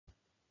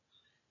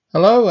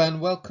Hello and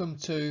welcome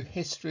to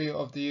History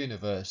of the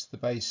Universe, the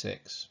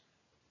basics.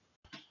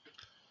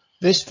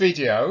 This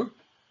video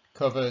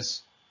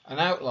covers an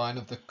outline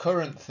of the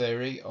current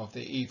theory of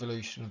the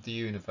evolution of the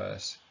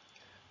universe.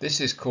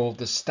 This is called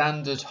the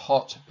Standard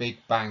Hot Big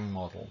Bang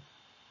model.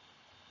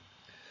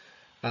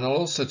 And I'll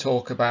also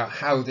talk about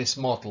how this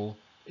model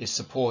is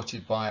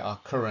supported by our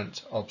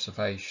current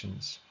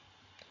observations.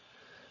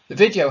 The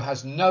video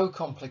has no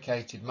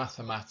complicated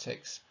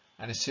mathematics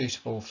and is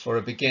suitable for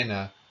a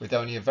beginner with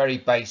only a very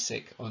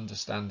basic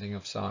understanding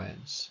of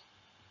science.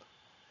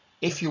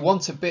 If you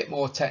want a bit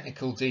more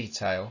technical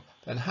detail,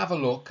 then have a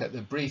look at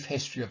the Brief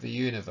History of the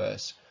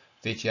Universe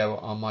video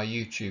on my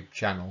YouTube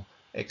channel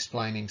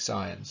explaining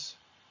science.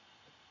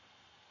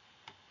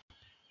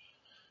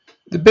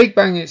 The Big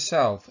Bang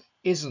itself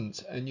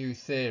isn't a new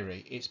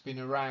theory. It's been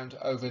around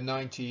over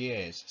 90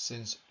 years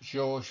since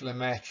Georges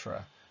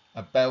Lemaitre,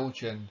 a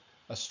Belgian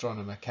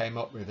astronomer, came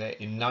up with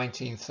it in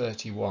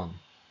 1931.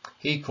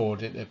 He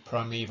called it the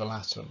primeval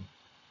atom.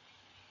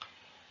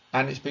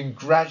 And it's been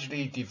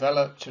gradually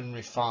developed and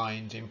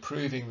refined,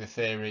 improving the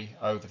theory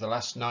over the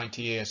last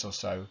 90 years or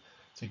so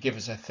to give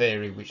us a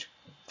theory which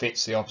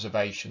fits the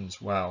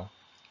observations well.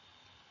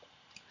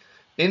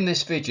 In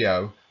this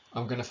video,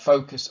 I'm going to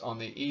focus on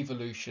the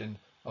evolution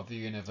of the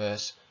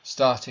universe,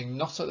 starting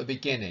not at the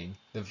beginning,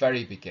 the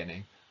very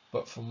beginning,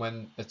 but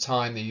from the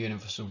time the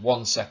universe was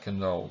 1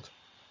 second old.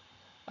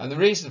 And the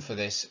reason for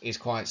this is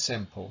quite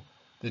simple.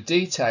 The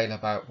detail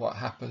about what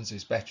happens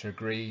is better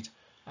agreed,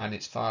 and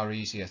it's far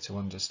easier to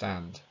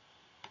understand.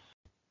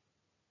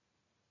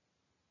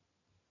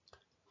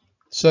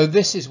 So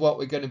this is what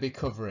we're going to be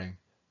covering.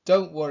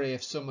 Don't worry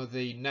if some of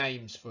the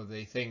names for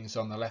the things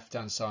on the left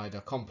hand side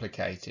are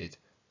complicated.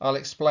 I'll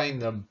explain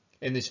them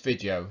in this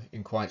video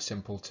in quite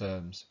simple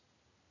terms.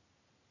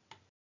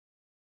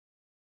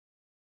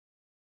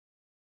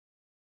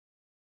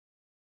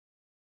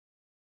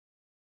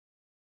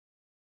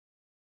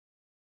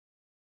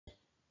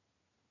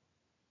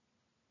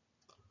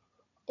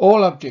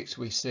 All objects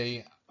we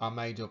see are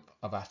made up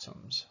of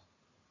atoms.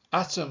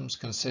 Atoms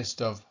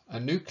consist of a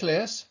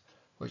nucleus,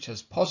 which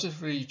has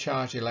positively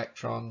charged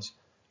electrons,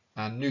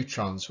 and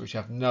neutrons, which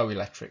have no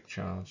electric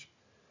charge.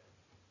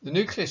 The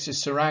nucleus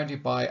is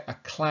surrounded by a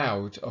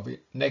cloud of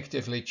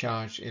negatively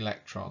charged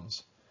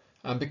electrons,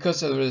 and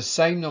because there is the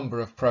same number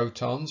of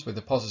protons with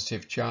a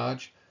positive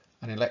charge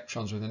and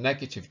electrons with a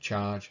negative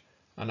charge,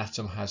 an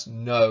atom has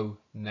no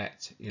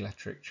net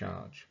electric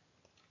charge.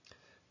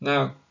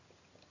 Now,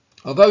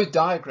 although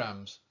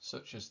diagrams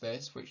such as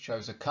this, which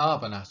shows a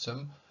carbon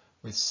atom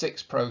with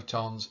 6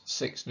 protons,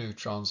 6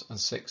 neutrons and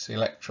 6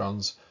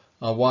 electrons,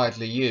 are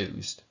widely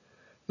used,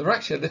 they're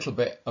actually a little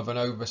bit of an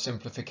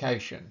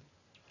oversimplification.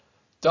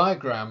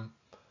 Diagram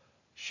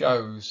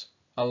shows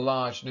a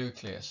large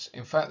nucleus.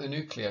 In fact, the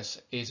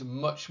nucleus is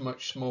much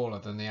smaller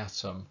than the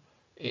atom.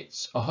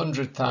 It's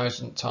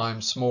 100,000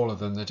 times smaller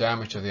than the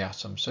diameter of the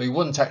atom, so you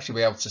wouldn't actually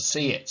be able to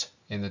see it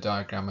in the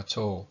diagram at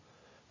all.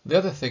 The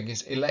other thing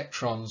is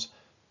electrons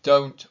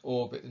don't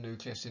orbit the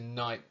nucleus in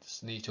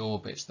nice, neat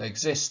orbits. They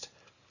exist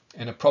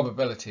in a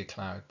probability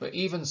cloud, but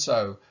even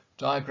so,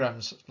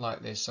 diagrams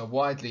like this are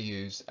widely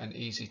used and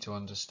easy to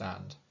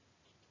understand.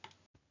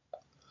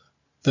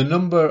 The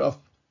number of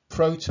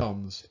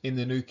protons in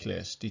the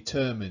nucleus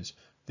determines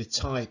the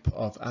type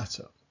of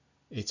atom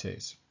it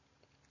is.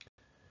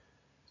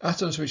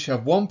 Atoms which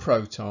have 1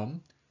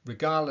 proton,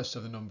 regardless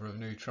of the number of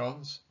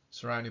neutrons,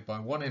 surrounded by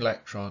 1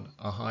 electron,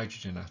 are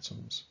hydrogen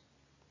atoms.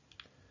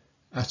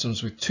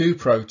 Atoms with 2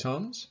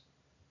 protons,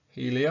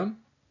 helium,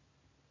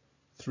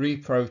 3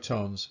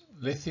 protons,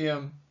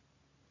 lithium,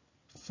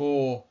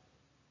 4,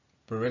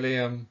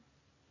 beryllium,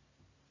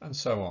 and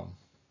so on.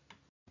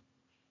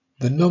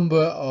 The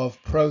number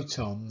of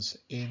protons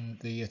in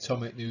the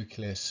atomic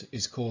nucleus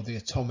is called the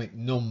atomic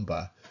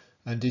number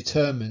and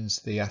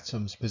determines the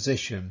atom's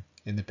position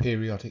in the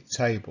periodic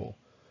table.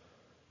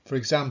 For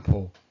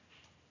example,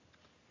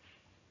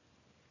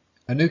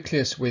 a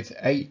nucleus with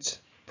 8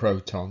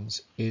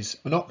 protons is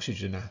an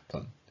oxygen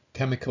atom,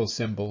 chemical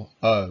symbol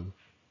O.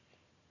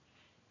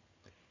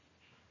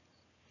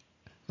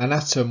 An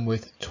atom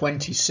with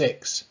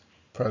 26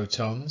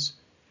 protons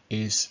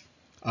is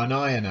an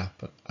iron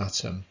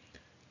atom,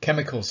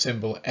 chemical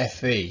symbol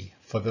Fe,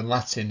 for the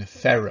Latin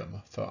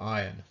ferrum, for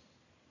iron.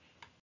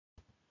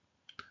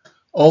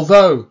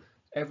 Although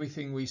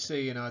everything we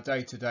see in our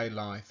day-to-day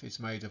life is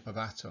made up of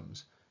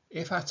atoms,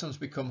 if atoms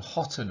become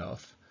hot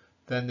enough,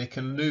 then they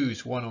can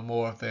lose 1 or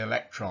more of their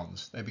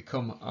electrons. They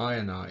become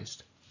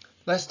ionized.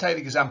 Let's take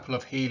the example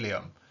of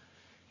helium.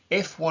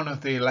 If 1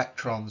 of the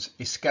electrons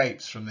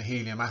escapes from the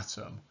helium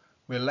atom,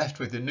 we're left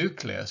with the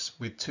nucleus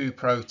with 2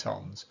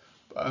 protons,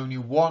 but only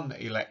 1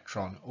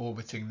 electron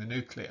orbiting the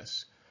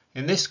nucleus.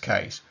 In this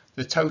case,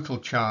 the total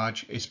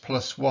charge is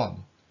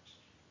 +1.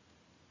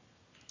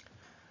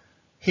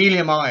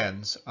 Helium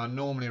ions are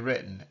normally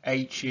written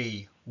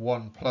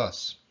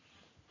He1+.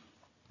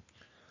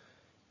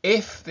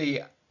 If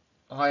the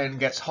ion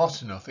gets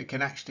hot enough, it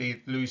can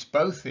actually lose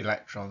both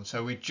electrons,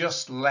 so we're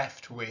just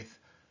left with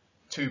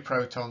 2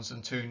 protons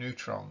and 2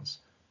 neutrons.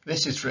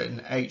 This is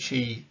written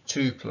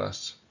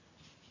He2+.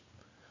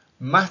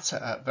 Matter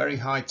at very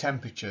high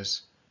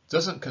temperatures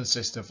doesn't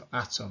consist of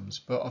atoms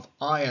but of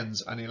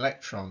ions and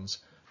electrons,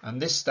 and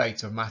this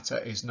state of matter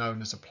is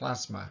known as a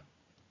plasma.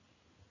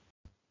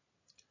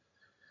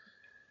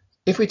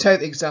 If we take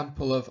the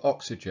example of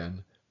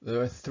oxygen,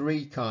 there are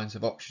 3 kinds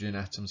of oxygen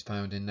atoms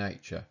found in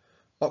nature.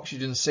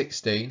 Oxygen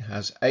 16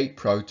 has 8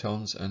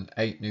 protons and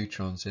 8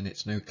 neutrons in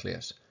its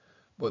nucleus,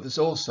 but there's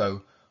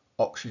also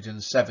oxygen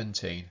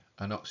 17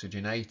 and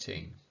oxygen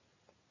 18.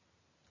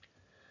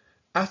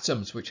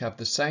 Atoms which have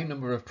the same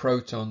number of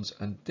protons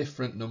and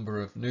different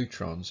number of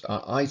neutrons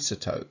are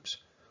isotopes.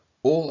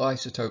 All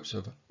isotopes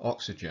of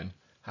oxygen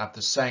have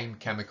the same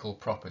chemical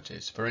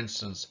properties. For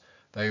instance,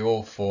 they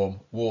all form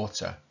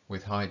water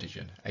with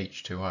hydrogen,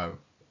 H2O.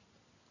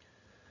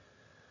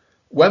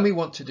 When we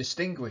want to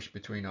distinguish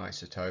between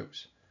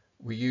isotopes,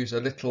 we use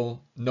a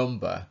little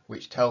number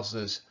which tells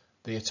us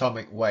the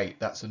atomic weight.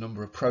 That's the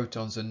number of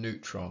protons and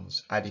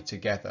neutrons added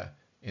together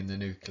in the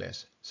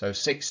nucleus. So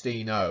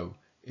 16O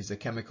is the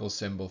chemical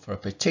symbol for a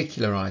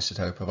particular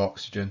isotope of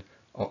oxygen,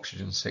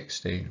 oxygen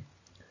 16.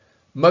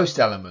 Most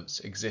elements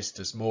exist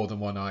as more than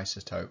one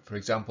isotope. For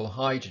example,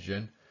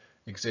 hydrogen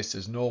exists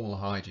as normal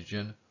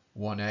hydrogen,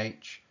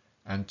 1H,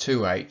 and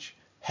 2H,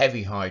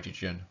 heavy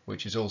hydrogen,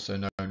 which is also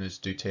known as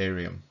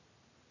deuterium.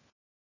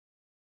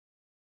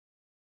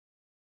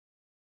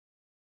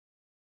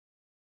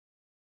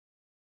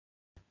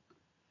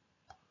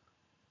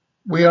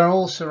 We are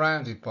all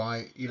surrounded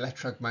by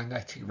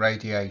electromagnetic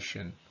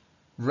radiation.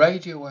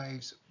 Radio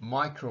waves,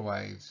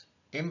 microwaves,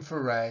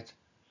 infrared,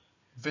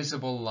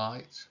 visible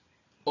light,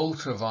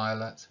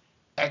 ultraviolet,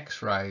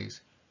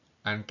 X-rays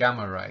and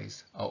gamma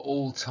rays are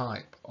all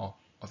types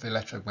of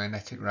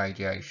electromagnetic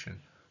radiation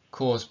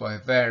caused by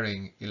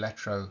varying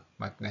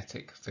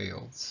electromagnetic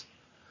fields.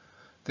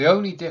 The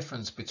only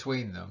difference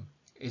between them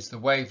is the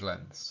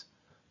wavelengths.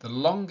 The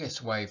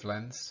longest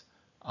wavelengths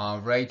are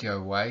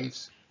radio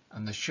waves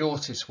and the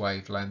shortest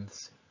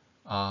wavelengths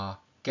are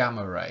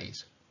gamma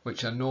rays,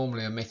 which are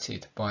normally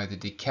emitted by the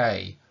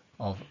decay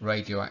of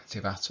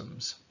radioactive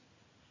atoms.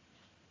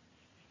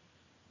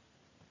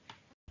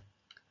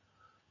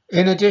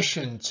 In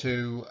addition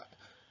to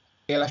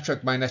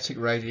electromagnetic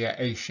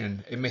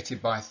radiation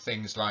emitted by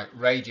things like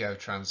radio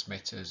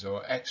transmitters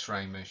or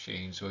X-ray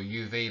machines or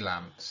UV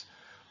lamps,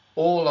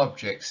 all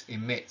objects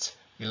emit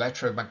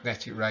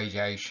electromagnetic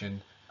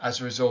radiation as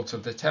a result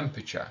of the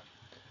temperature.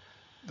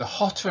 The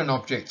hotter an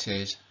object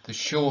is, the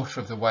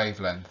shorter the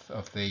wavelength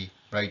of the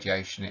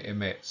radiation it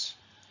emits.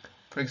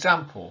 For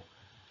example,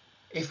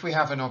 if we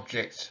have an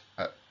object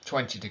at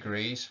 20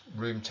 degrees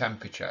room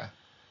temperature,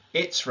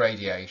 its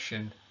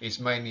radiation is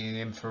mainly in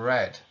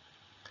infrared.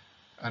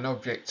 An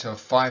object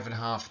of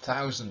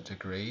 5,500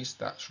 degrees,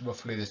 that's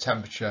roughly the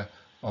temperature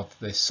of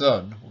the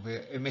sun, will be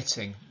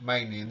emitting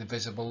mainly in the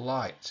visible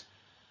light.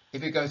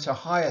 If you go to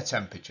higher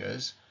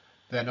temperatures,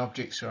 then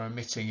objects are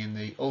emitting in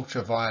the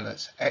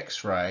ultraviolet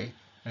X-ray,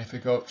 and if we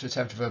go up to a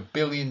temperature of 1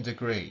 billion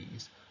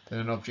degrees, then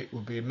an object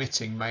will be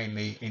emitting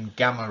mainly in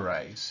gamma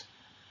rays.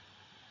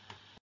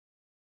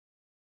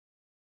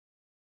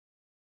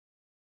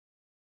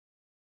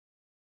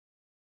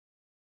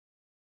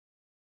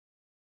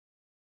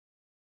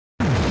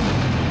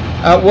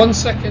 At 1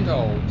 second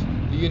old,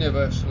 the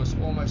universe was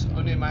almost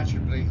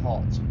unimaginably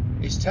hot.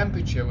 Its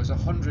temperature was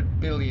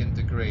 100 billion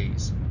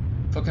degrees.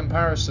 For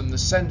comparison, the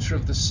centre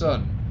of the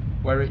sun,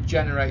 where it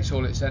generates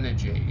all its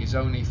energy, is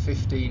only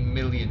 15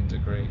 million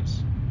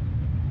degrees.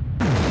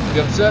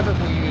 The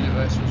observable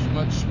universe was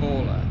much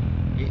smaller.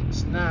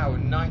 It's now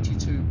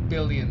 92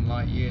 billion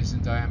light years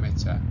in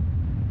diameter.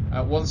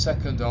 At 1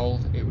 second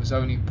old, it was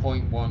only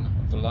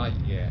 0.1 of a light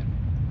year.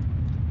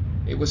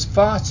 It was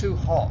far too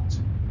hot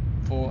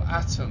for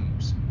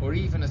atoms or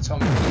even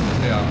atomic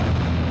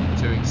nuclei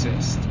to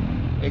exist.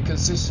 It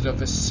consisted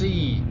of a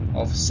sea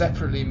of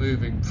separately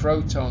moving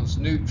protons,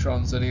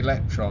 neutrons and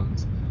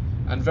electrons,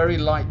 and very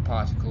light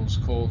particles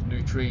called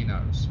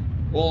neutrinos,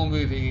 all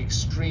moving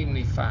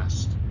extremely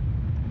fast.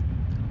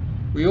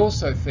 We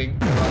also think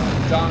there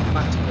are dark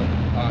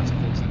matter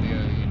particles in the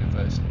early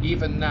universe.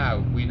 Even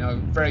now we know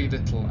very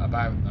little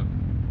about them.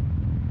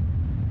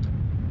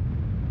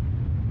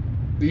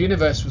 The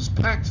universe was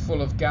packed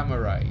full of gamma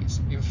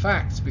rays. In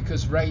fact,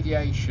 because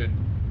radiation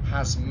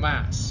has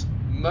mass,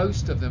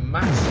 most of the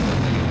mass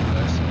of the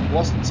universe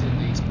wasn't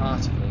in these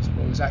particles,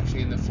 but was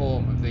actually in the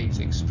form of these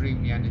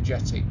extremely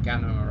energetic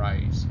gamma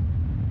rays.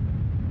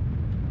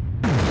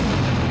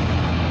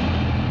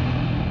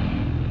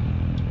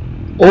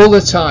 All the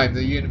time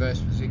the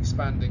universe was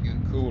expanding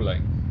and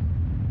cooling.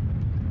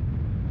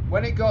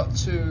 When it got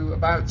to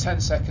about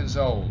 10 seconds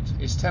old,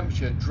 its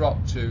temperature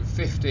dropped to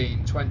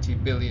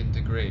 15-20 billion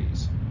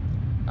degrees.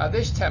 At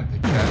this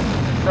temperature,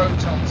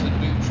 protons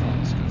and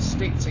neutrons can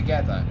stick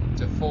together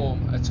to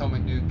form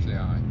atomic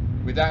nuclei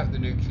without the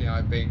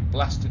nuclei being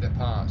blasted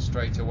apart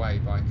straight away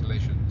by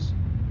collisions.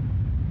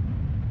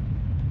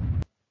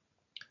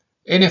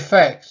 In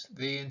effect,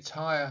 the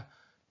entire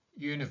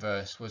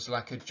universe was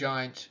like a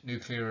giant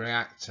nuclear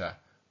reactor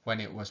when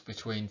it was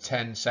between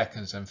 10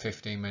 seconds and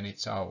 15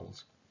 minutes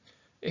old.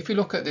 If you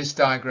look at this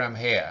diagram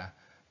here,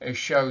 it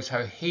shows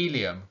how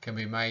helium can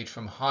be made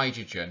from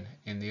hydrogen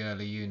in the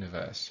early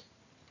universe.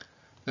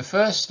 The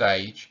first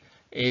stage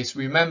is,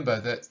 remember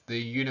that the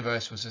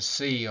universe was a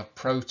sea of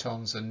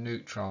protons and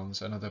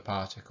neutrons and other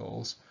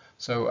particles.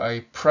 So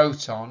a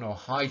proton or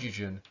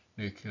hydrogen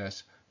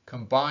nucleus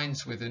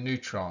combines with a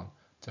neutron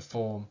to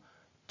form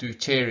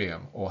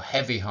deuterium or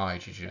heavy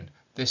hydrogen.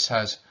 This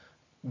has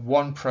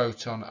one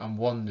proton and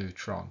one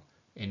neutron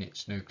in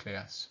its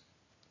nucleus.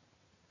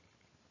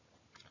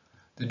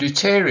 The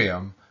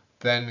deuterium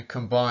then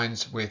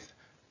combines with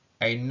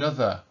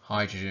another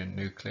hydrogen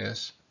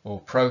nucleus or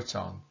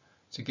proton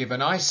to give an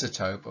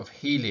isotope of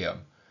helium.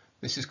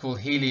 This is called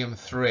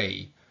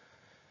helium-3.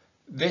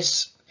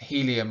 This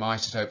helium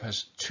isotope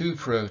has two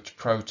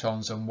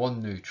protons and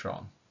one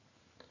neutron.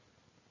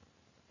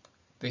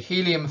 The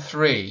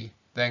helium-3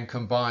 then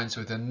combines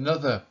with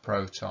another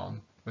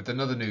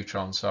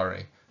neutron,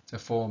 to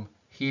form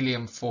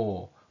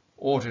helium-4,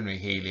 ordinary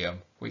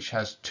helium, which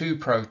has two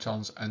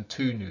protons and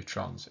two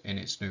neutrons in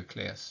its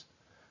nucleus.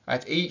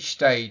 At each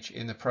stage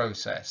in the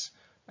process,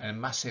 a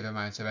massive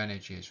amount of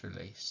energy is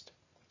released.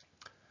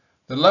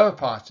 The lower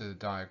part of the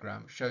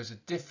diagram shows a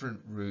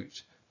different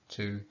route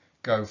to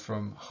go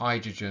from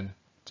hydrogen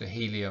to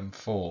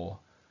helium-4,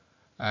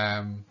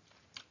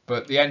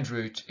 but the end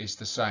route is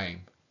the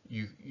same.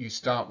 You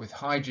start with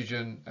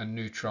hydrogen and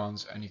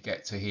neutrons and you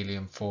get to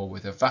helium-4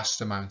 with a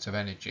vast amount of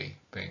energy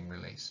being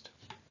released.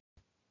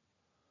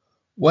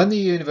 When the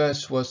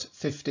universe was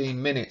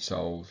 15 minutes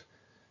old,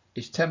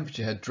 its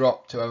temperature had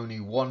dropped to only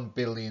 1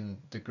 billion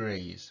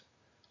degrees.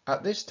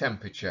 At this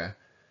temperature,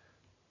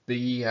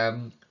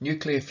 the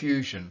nuclear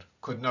fusion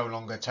could no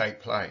longer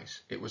take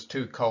place. It was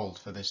too cold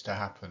for this to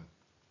happen.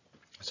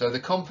 So the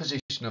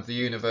composition of the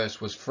universe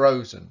was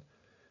frozen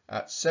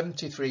at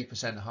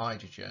 73%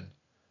 hydrogen,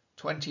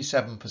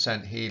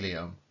 27%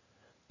 helium,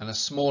 and a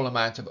small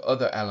amount of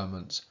other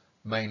elements,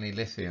 mainly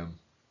lithium.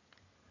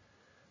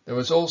 There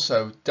was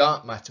also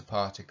dark matter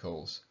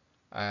particles,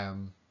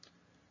 the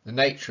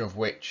nature of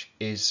which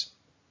is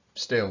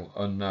still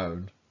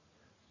unknown.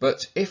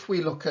 But if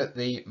we look at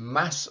the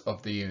mass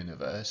of the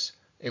universe,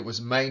 it was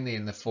mainly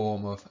in the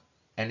form of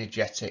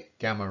energetic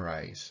gamma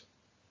rays.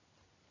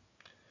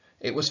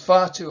 It was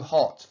far too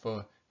hot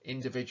for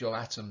individual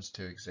atoms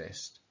to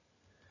exist.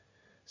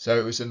 So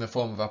it was in the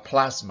form of a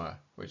plasma,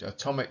 with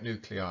atomic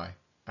nuclei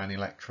and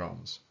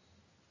electrons.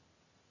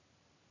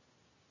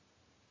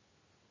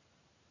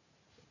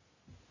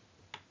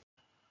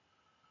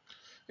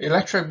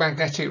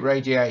 Electromagnetic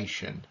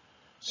radiation,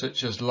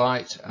 such as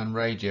light and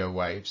radio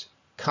waves,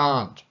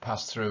 can't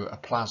pass through a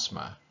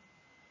plasma.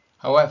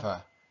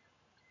 However,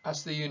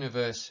 as the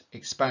universe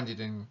expanded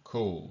and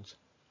cooled,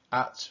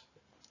 at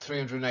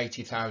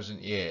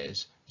 380,000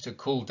 years, it had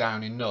cooled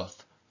down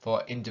enough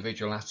for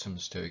individual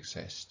atoms to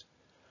exist.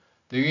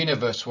 The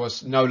universe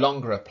was no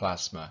longer a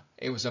plasma,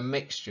 it was a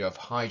mixture of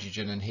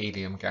hydrogen and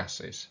helium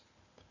gases.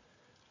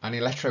 And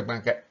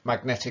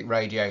electromagnetic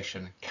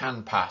radiation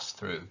can pass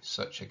through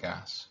such a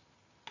gas.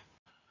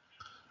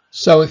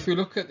 So if we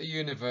look at the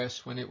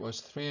universe when it was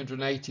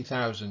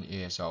 380,000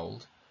 years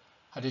old,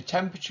 had a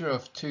temperature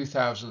of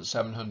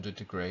 2,700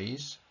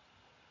 degrees,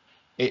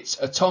 its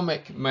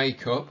atomic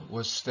makeup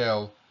was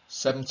still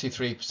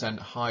 73%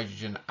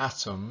 hydrogen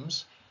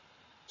atoms,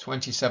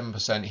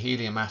 27%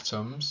 helium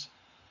atoms,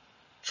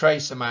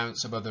 trace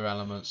amounts of other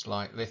elements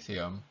like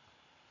lithium,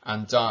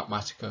 and dark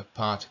matter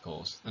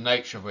particles, the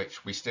nature of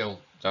which we still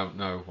don't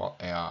know what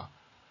they are.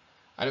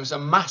 And it was a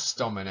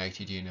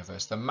mass-dominated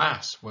universe. The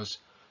mass was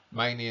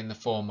mainly in the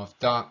form of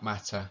dark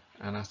matter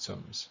and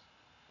atoms.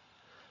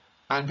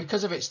 And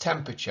because of its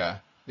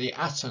temperature, the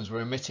atoms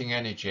were emitting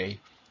energy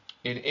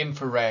in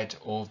infrared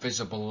or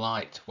visible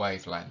light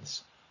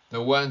wavelengths.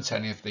 There weren't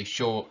any of the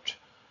short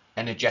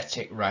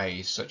energetic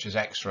rays such as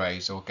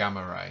X-rays or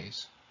gamma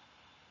rays.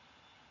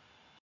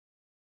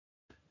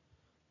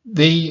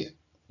 The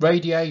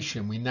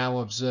radiation we now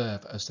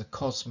observe as the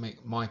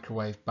cosmic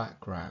microwave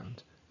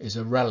background is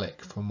a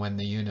relic from when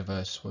the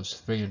universe was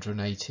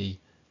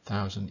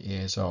 380,000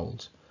 years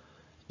old.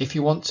 If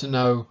you want to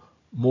know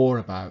more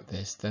about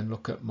this, then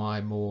look at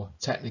my more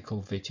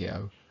technical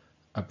video,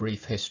 A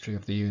Brief History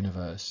of the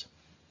Universe.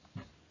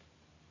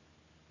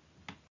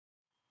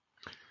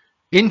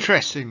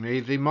 Interestingly,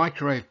 the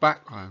microwave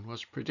background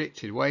was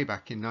predicted way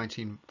back in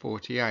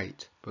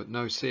 1948, but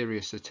no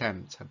serious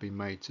attempt had been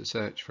made to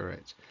search for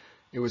it.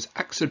 It was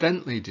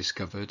accidentally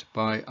discovered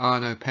by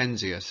Arno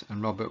Penzias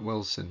and Robert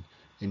Wilson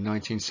in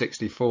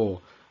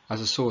 1964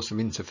 as a source of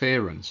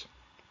interference.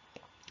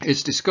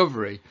 Its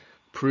discovery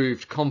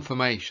proved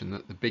confirmation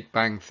that the Big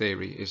Bang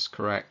theory is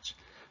correct,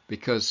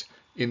 because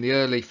in the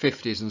early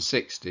 50s and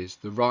 60s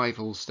the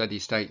rival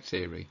steady-state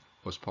theory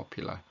was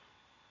popular.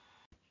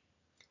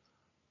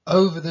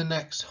 Over the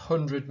next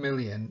 100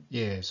 million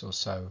years or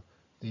so,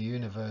 the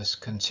universe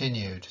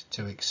continued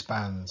to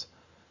expand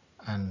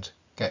and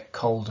get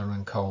colder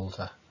and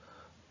colder.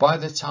 By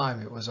the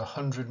time it was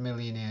 100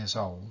 million years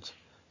old,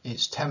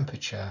 its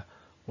temperature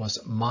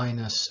was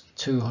minus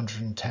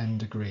 210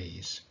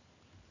 degrees.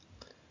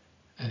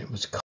 and it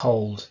was a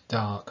cold,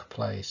 dark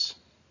place.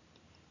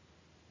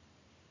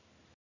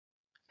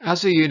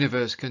 As the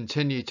universe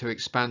continued to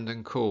expand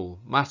and cool,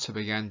 matter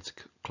began to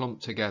clump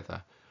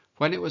together.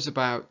 When it was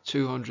about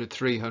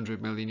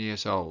 200–300 million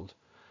years old,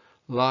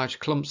 large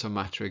clumps of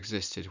matter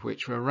existed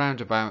which were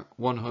around about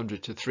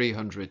 100 to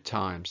 300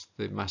 times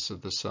the mass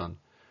of the Sun.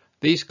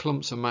 These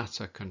clumps of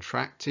matter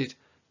contracted,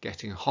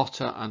 getting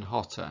hotter and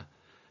hotter,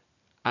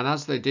 and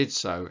as they did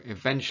so,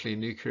 eventually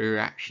nuclear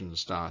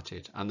reactions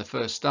started and the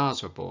first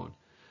stars were born.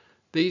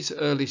 These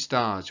early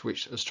stars,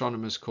 which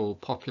astronomers call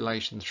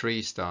population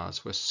 3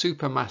 stars, were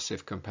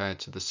supermassive compared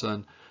to the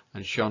Sun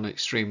and shone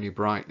extremely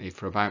brightly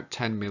for about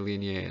 10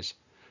 million years.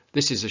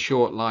 This is a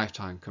short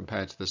lifetime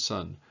compared to the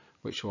Sun,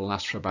 which will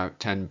last for about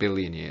 10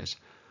 billion years.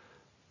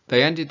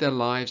 They ended their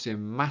lives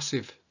in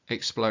massive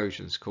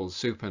explosions called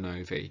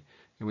supernovae,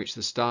 in which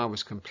the star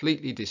was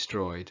completely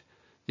destroyed.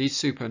 These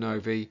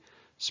supernovae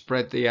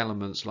spread the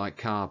elements like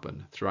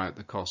carbon throughout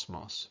the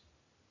cosmos.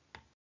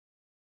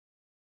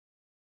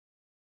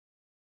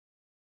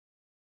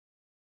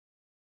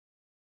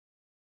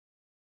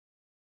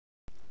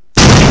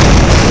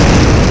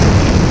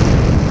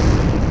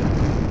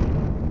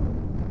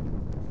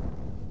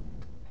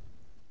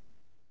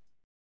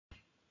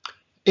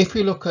 If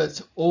we look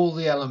at all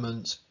the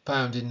elements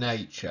found in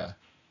nature,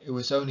 it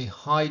was only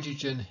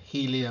hydrogen,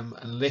 helium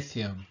and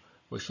lithium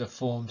which were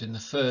formed in the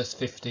first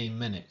 15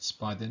 minutes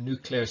by the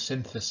nuclear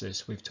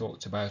synthesis we've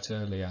talked about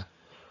earlier.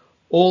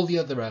 All the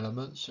other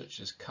elements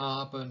such as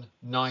carbon,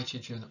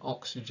 nitrogen,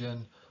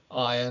 oxygen,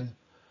 iron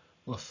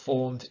were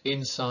formed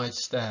inside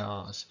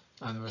stars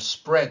and were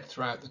spread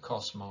throughout the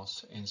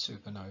cosmos in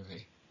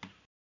supernovae.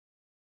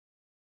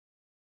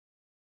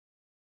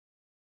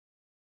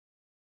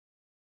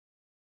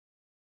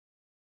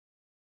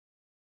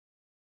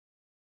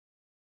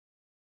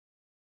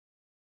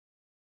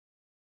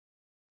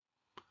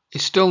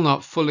 It's still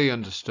not fully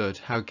understood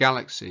how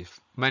galaxies,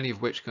 many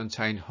of which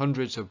contain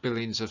hundreds of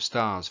billions of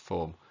stars,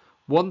 form.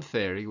 One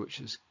theory which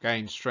has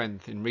gained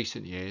strength in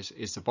recent years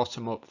is the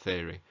bottom-up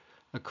theory.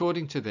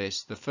 According to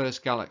this, the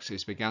first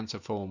galaxies began to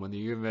form when the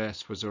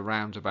universe was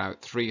around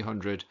about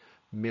 300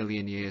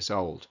 million years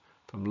old,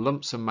 from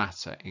lumps of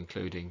matter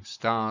including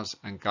stars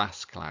and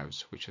gas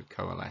clouds which had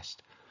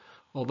coalesced.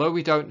 Although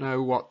we don't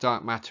know what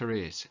dark matter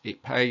is,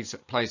 it plays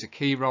a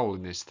key role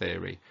in this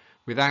theory.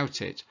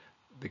 Without it,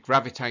 the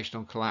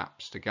gravitational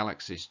collapse to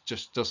galaxies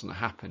just doesn't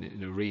happen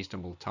in a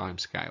reasonable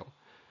timescale.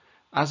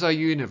 As our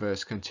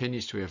universe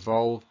continues to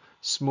evolve,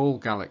 small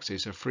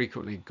galaxies are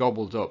frequently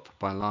gobbled up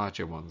by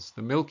larger ones.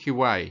 The Milky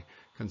Way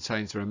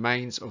contains the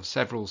remains of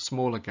several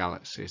smaller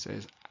galaxies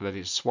that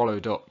is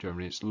swallowed up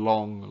during its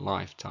long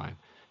lifetime.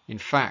 In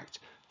fact,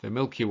 the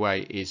Milky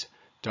Way is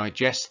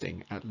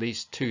digesting at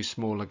least 2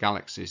 smaller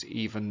galaxies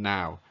even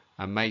now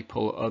and may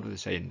pull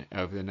others in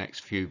over the next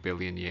few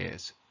billion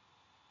years.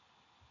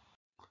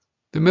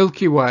 The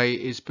Milky Way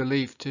is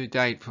believed to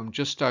date from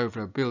just over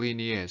 1 billion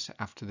years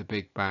after the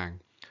Big Bang.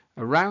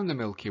 Around the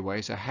Milky Way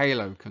is a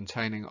halo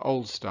containing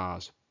old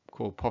stars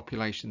called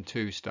population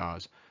 2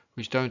 stars,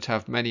 which don't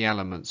have many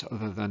elements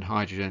other than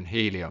hydrogen and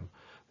helium.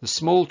 The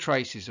small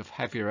traces of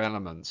heavier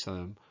elements in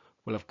them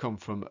will have come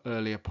from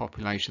earlier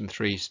population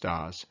 3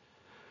 stars.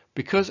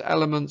 Because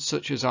elements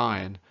such as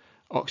iron,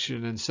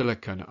 oxygen and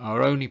silicon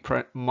are only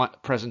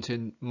present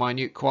in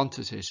minute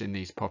quantities in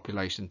these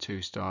population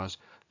 2 stars,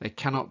 they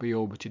cannot be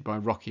orbited by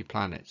rocky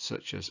planets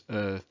such as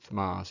Earth,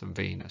 Mars and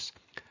Venus.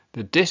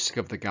 The disk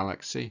of the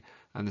galaxy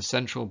and the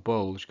central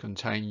bulge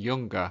contain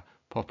younger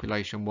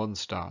population 1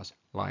 stars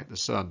like the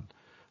Sun,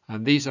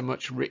 and these are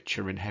much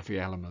richer in heavy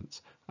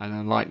elements and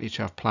are likely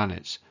to have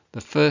planets. The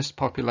first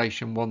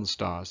population 1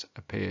 stars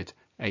appeared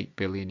 8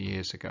 billion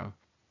years ago.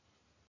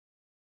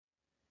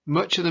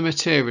 Much of the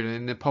material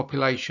in the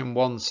population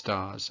 1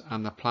 stars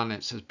and the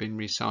planets has been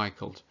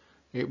recycled.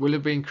 It will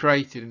have been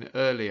created in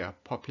earlier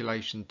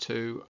population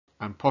 2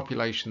 and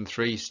population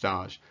 3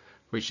 stars,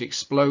 which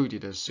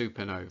exploded as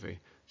supernovae,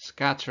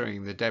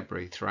 scattering the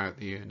debris throughout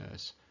the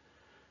universe.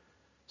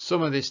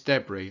 Some of this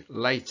debris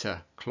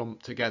later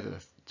clumped together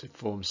to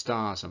form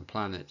stars and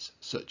planets,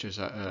 such as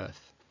our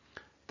Earth.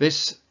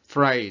 This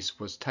phrase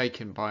was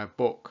taken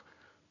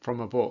from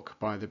a book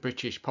by the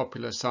British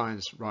popular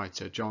science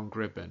writer John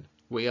Gribbin.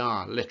 We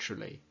are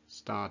literally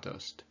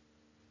stardust.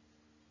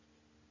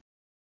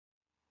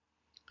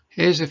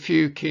 Here's a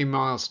few key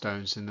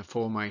milestones in the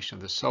formation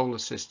of the solar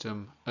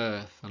system,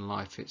 Earth and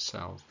life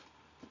itself.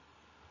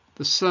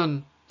 The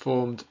Sun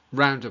formed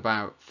round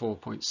about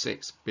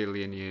 4.6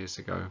 billion years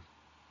ago.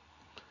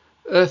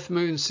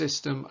 Earth-Moon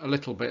system a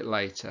little bit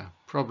later,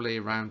 probably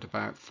around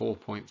about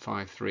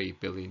 4.53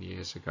 billion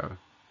years ago.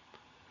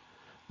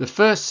 The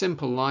first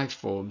simple life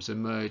forms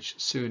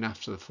emerged soon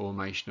after the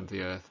formation of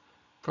the Earth,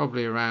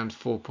 probably around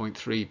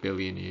 4.3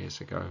 billion years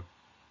ago.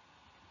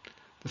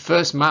 The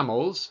first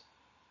mammals,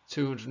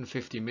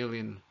 250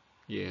 million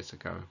years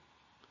ago.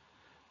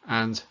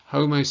 And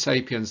Homo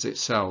sapiens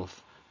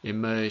itself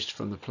emerged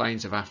from the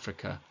plains of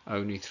Africa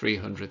only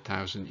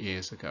 300,000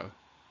 years ago.